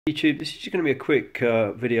YouTube, this is just going to be a quick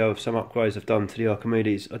video of some upgrades I've done to the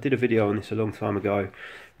Archimedes. I did a video on this a long time ago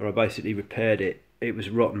where I basically repaired it. It was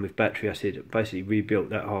rotten with battery acid. Basically rebuilt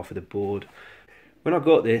that half of the board. When I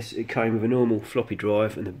got this, it came with a normal floppy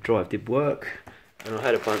drive and the drive did work, and I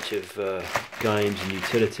had a bunch of games and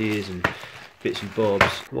utilities and bits and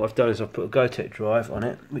bobs. What I've done is I've put a Gotek drive on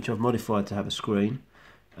it, which I've modified to have a screen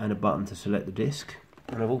and a button to select the disc.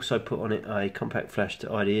 And I've also put on it a compact flash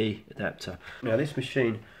to IDE adapter. Now this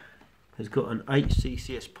machine has got an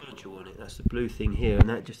HCCS module on it, that's the blue thing here, and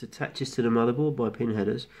that just attaches to the motherboard by pin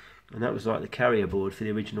headers, and that was like the carrier board for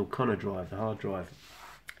the original Connor drive, the hard drive,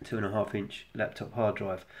 2.5-inch laptop hard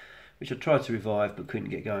drive, which I tried to revive but couldn't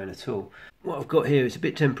get going at all. What I've got here is a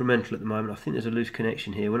bit temperamental at the moment. I think there's a loose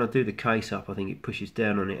connection here. When I do the case up, I think it pushes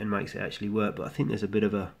down on it and makes it actually work, but I think there's a bit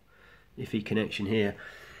of a iffy connection here.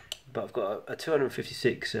 But I've got a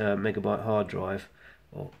 256 megabyte hard drive,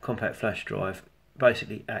 or compact flash drive,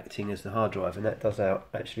 basically acting as the hard drive, and that does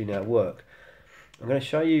actually now work. I'm going to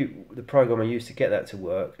show you the program I used to get that to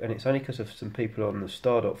work, and it's only because of some people on the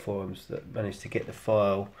Stardot forums that managed to get the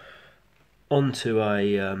file onto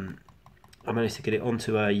a I managed to get it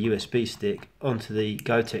onto a USB stick, onto the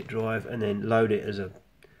Gotek drive, and then load it as a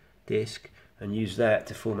disk and use that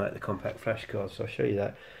to format the compact flash card. So I'll show you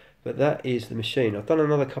that. But that is the machine. I've done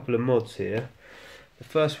another couple of mods here. The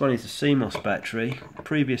first one is the CMOS battery.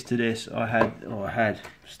 Previous to this, I had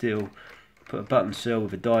still put a button cell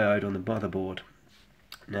with a diode on the motherboard.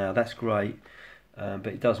 Now that's great, but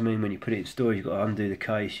it does mean when you put it in storage, you've got to undo the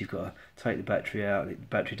case, you've got to take the battery out. The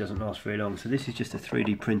battery doesn't last very long. So this is just a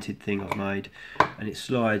 3D printed thing I've made, and it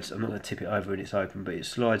slides. I'm not going to tip it over when it's open, but it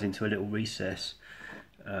slides into a little recess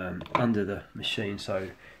under the machine, so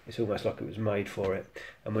it's almost like it was made for it.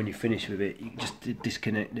 And when you finish with it, you can just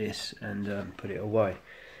disconnect this and put it away.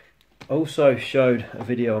 I also showed a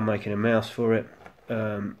video on making a mouse for it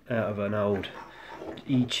out of an old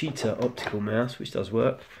E-Cheetah optical mouse, which does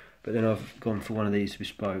work, but then I've gone for one of these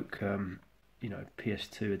bespoke you know,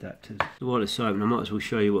 PS2 adapters. So while it's open, I might as well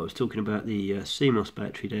show you what I was talking about, the CMOS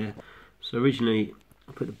battery there. So originally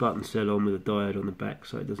I put the button cell on with a diode on the back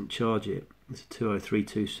so it doesn't charge it. It's a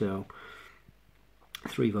 2032 cell,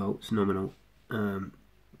 3 volts nominal,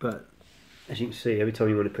 but as you can see, every time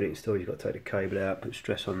you want to put it in storage, you've got to take the cable out, put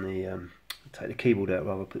stress on the take the keyboard out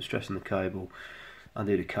rather, put stress on the cable,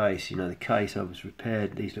 undo the case. You know, the case I was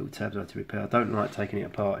repaired, these little tabs I had to repair. I don't like taking it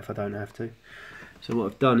apart if I don't have to. So what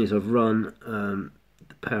I've done is I've run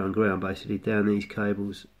the power and ground basically down these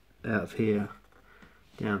cables out of here,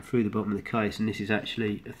 down through the bottom of the case, and this is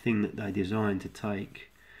actually a thing that they designed to take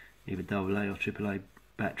either AA or AAA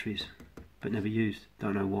batteries, but never used,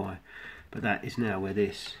 don't know why. But that is now where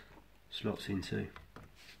this slots into.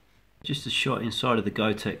 Just a shot inside of the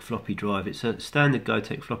Gotek floppy drive. It's a standard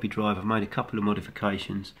Gotek floppy drive. I've made a couple of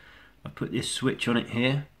modifications. I've put this switch on it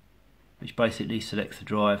here, which basically selects the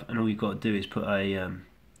drive, and all you've got to do is put a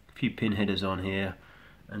few pin headers on here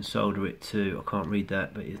and solder it to, I can't read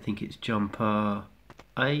that, but I think it's jumper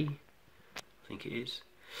A, I think it is.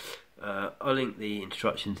 I'll link the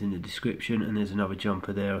instructions in the description, and there's another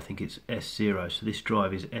jumper there, I think it's S0, so this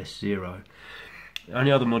drive is S0. The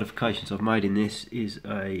only other modifications I've made in this is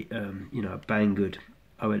a you know, a Banggood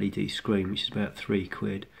OLED screen, which is about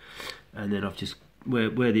 £3, and then I've just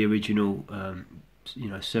where the original you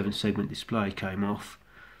know, 7-segment display came off,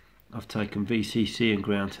 I've taken VCC and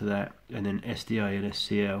ground to that, and then SDA and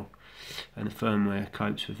SCL, and the firmware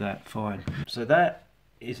copes with that fine. So that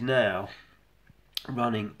is now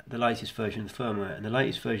running the latest version of the firmware, and the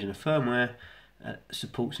latest version of firmware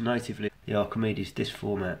supports natively the Archimedes disk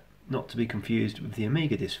format, not to be confused with the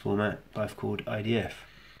Amiga disk format, both called ADF.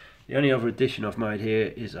 The only other addition I've made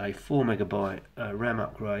here is a 4 megabyte RAM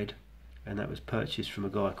upgrade, and that was purchased from a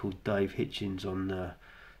guy called Dave Hitchens on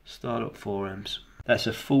Stardot forums. That's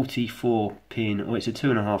a 44 pin, or it's a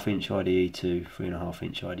 2.5-inch IDE to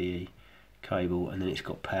 3.5-inch IDE cable, and then it's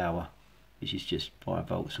got power, which is just 5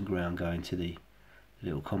 volts and ground going to the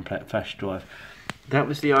little compact flash drive. That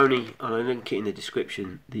was the only, and I'll link it in the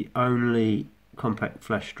description, the only compact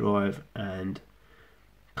flash drive and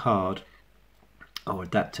card, or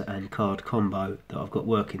adapter and card combo, that I've got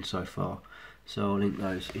working so far. So I'll link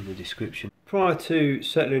those in the description. Prior to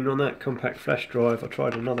settling on that compact flash drive, I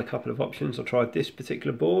tried another couple of options. I tried this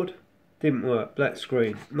particular board, didn't work, black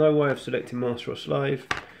screen, no way of selecting master or slave,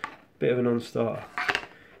 bit of a non-starter.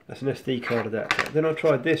 That's an SD card adapter. Then I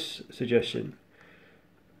tried this suggestion.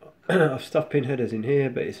 I've stuffed pin headers in here,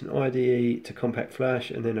 but it's an IDE to compact flash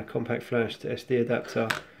and then a compact flash to SD adapter.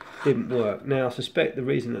 Didn't work. Now I suspect the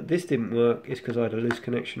reason that this didn't work is because I had a loose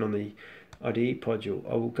connection on the IDE module.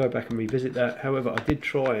 I will go back and revisit that. However, I did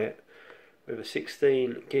try it with a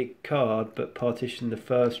 16 gig card, but partitioned the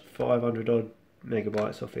first 500 odd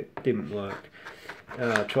megabytes off it. Didn't work.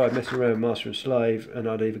 I tried messing around with master and slave, and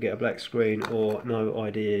I'd either get a black screen or no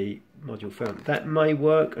IDE module found. That may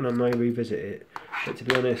work, and I may revisit it, but to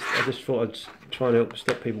be honest, I just thought I'd try and help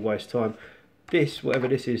stop people waste time. This, whatever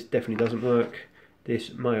this is, definitely doesn't work.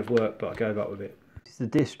 This may have worked, but I gave up with it. It's the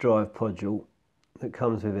disk drive module that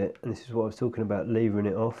comes with it, and this is what I was talking about, levering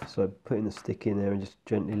it off. So putting the stick in there and just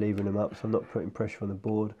gently levering them up, so I'm not putting pressure on the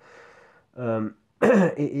board.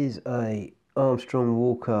 It is a Armstrong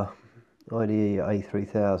Walker IDE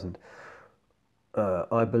A3000.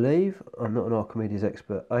 I believe, I'm not an Archimedes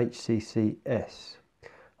expert, HCCS.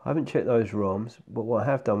 I haven't checked those ROMs, but what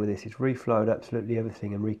I have done with this is reflowed absolutely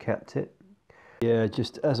everything and recapped it. Yeah,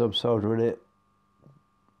 just as I'm soldering it,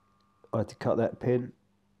 I had to cut that pin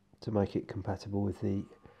to make it compatible with the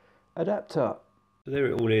adapter. So there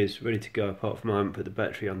it all is, ready to go, apart from I haven't put the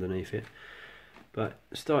battery underneath it. But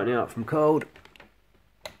starting it out from cold,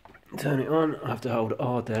 turn it on. I have to hold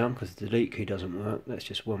R down because the delete key doesn't work. That's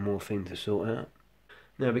just one more thing to sort out.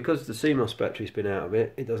 Now, because the CMOS battery's been out of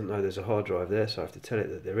it, it doesn't know there's a hard drive there, so I have to tell it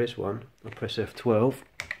that there is one. I press F12.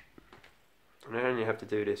 And I only have to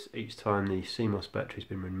do this each time the CMOS battery's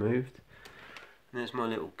been removed. And there's my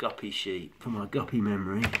little guppy sheet for my guppy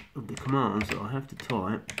memory of the commands that I have to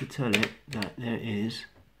type to tell it that there is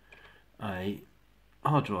a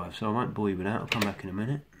hard drive. So I won't bore you with that, I'll come back in a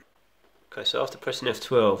minute. Okay, so after pressing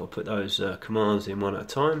F12, I put those commands in one at a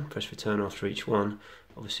time, press return after each one.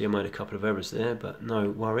 Obviously I made a couple of errors there, but no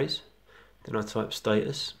worries. Then I type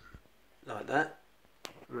status, like that.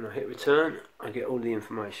 When I hit return, I get all the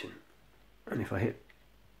information. And if I hit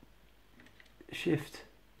shift,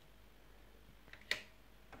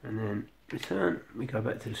 and then return, we go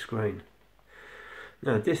back to the screen.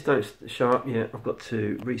 Now this don't show up yet, I've got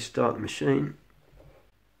to restart the machine.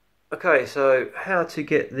 Okay, so how to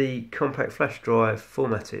get the compact flash drive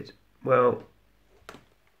formatted? Well,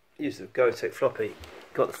 use the Gotek floppy.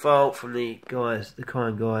 Got the file from the guys, the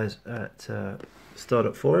kind guys at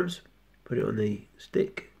Stardot forums. Put it on the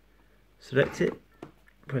stick, select it,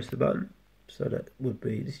 press the button. So that would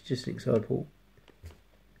be, this is just an example.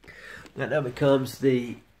 That now becomes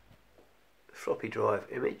the floppy drive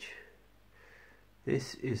image.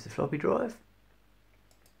 This is the floppy drive.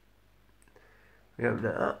 We open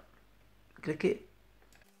that up, click it.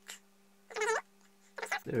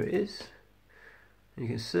 There it is. You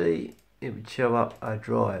can see it would show up a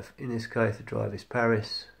drive. In this case the drive is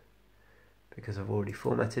Paris because I've already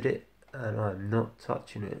formatted it and I'm not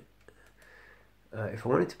touching it. If I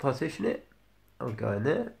wanted to partition it, I would go in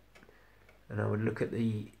there and I would look at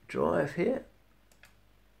the drive here,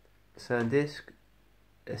 Sandisk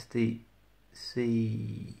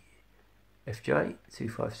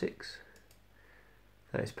SDCFJ-256.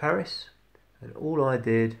 That is Paris, and all I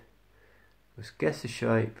did was guess the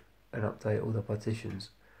shape and update all the partitions.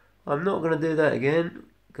 I'm not going to do that again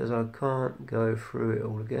because I can't go through it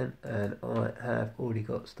all again, and I have already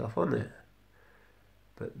got stuff on there.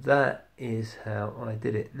 But that is how I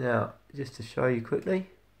did it. Now, just to show you quickly,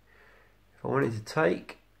 if I wanted to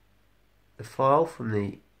take the file from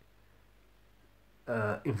the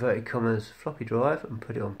inverted commas floppy drive and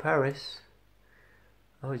put it on Paris,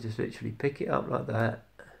 I would just literally pick it up like that,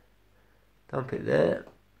 dump it there,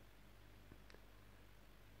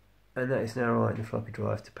 and that is now writing the floppy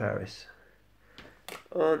drive to Paris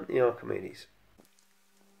on the Archimedes.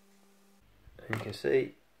 And you can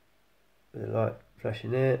see with the light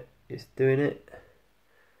flashing there, it's doing it,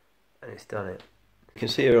 and it's done it. You can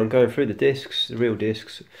see here I'm going through the discs, the real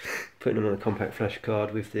discs, putting them on a compact flash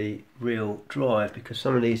card with the real drive, because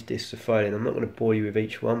some of these discs are failing. I'm not going to bore you with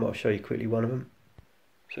each one, but I'll show you quickly one of them.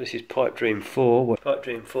 So this is Pipe Dream 4. Pipe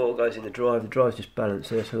Dream 4 goes in the drive's just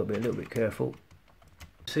balanced there, so I've got to be a little bit careful.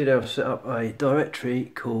 See there I've set up a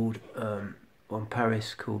directory called, on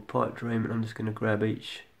Paris, called Pipe Dream, and I'm just going to grab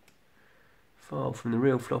each file from the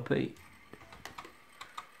real floppy.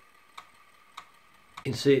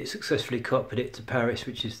 You can see it successfully copied it to Paris,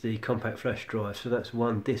 which is the compact flash drive. So that's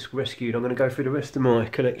one disc rescued. I'm going to go through the rest of my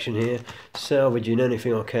collection here, salvaging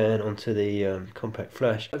anything I can onto the compact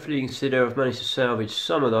flash. Hopefully you can see there I've managed to salvage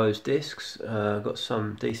some of those discs. I've got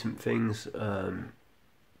some decent things.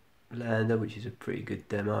 Lander, which is a pretty good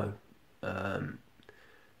demo. A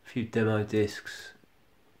few demo discs.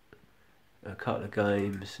 A couple of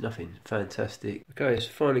games. Nothing fantastic. Okay, so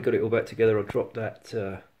finally got it all back together. I'll drop that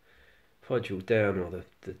module down, or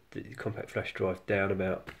the compact flash drive down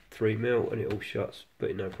about 3mm, and it all shuts,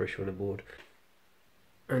 putting no pressure on the board.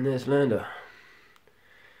 And there's Lander.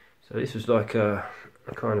 So this was like a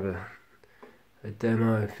kind of a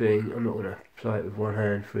demo thing. I'm not going to play it with one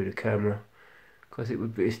hand through the camera. because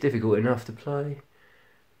it's difficult enough to play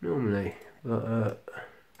normally, but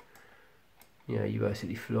yeah, you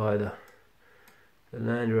basically fly the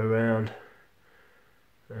lander around,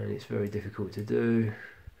 and it's very difficult to do.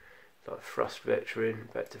 Like thrust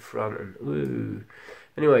vectoring back to front, and ooh.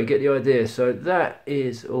 Anyway, you get the idea. So that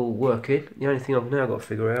is all working. The only thing I've now got to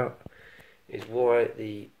figure out is why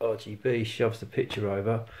the RGB shoves the picture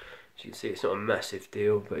over. As you can see, it's not a massive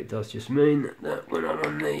deal, but it does just mean that when I'm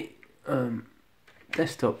on the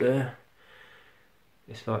desktop there,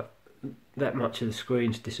 it's like that much of the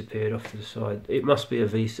screen's disappeared off to the side. It must be a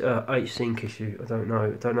H-Sync issue. I don't know.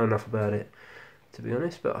 I don't know enough about it, to be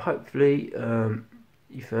honest, but hopefully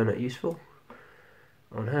you found that useful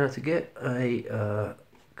on how to get a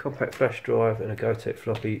compact flash drive and a Gotek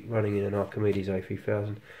floppy running in an Archimedes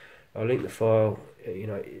A3000. I'll link the file. You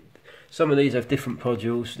know, some of these have different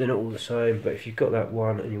modules, they're not all the same, but if you've got that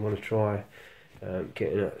one and you want to try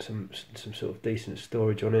getting some sort of decent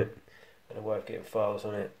storage on it and a way of getting files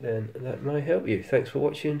on it, then that may help you. Thanks for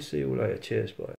watching, see you all later, cheers, bye.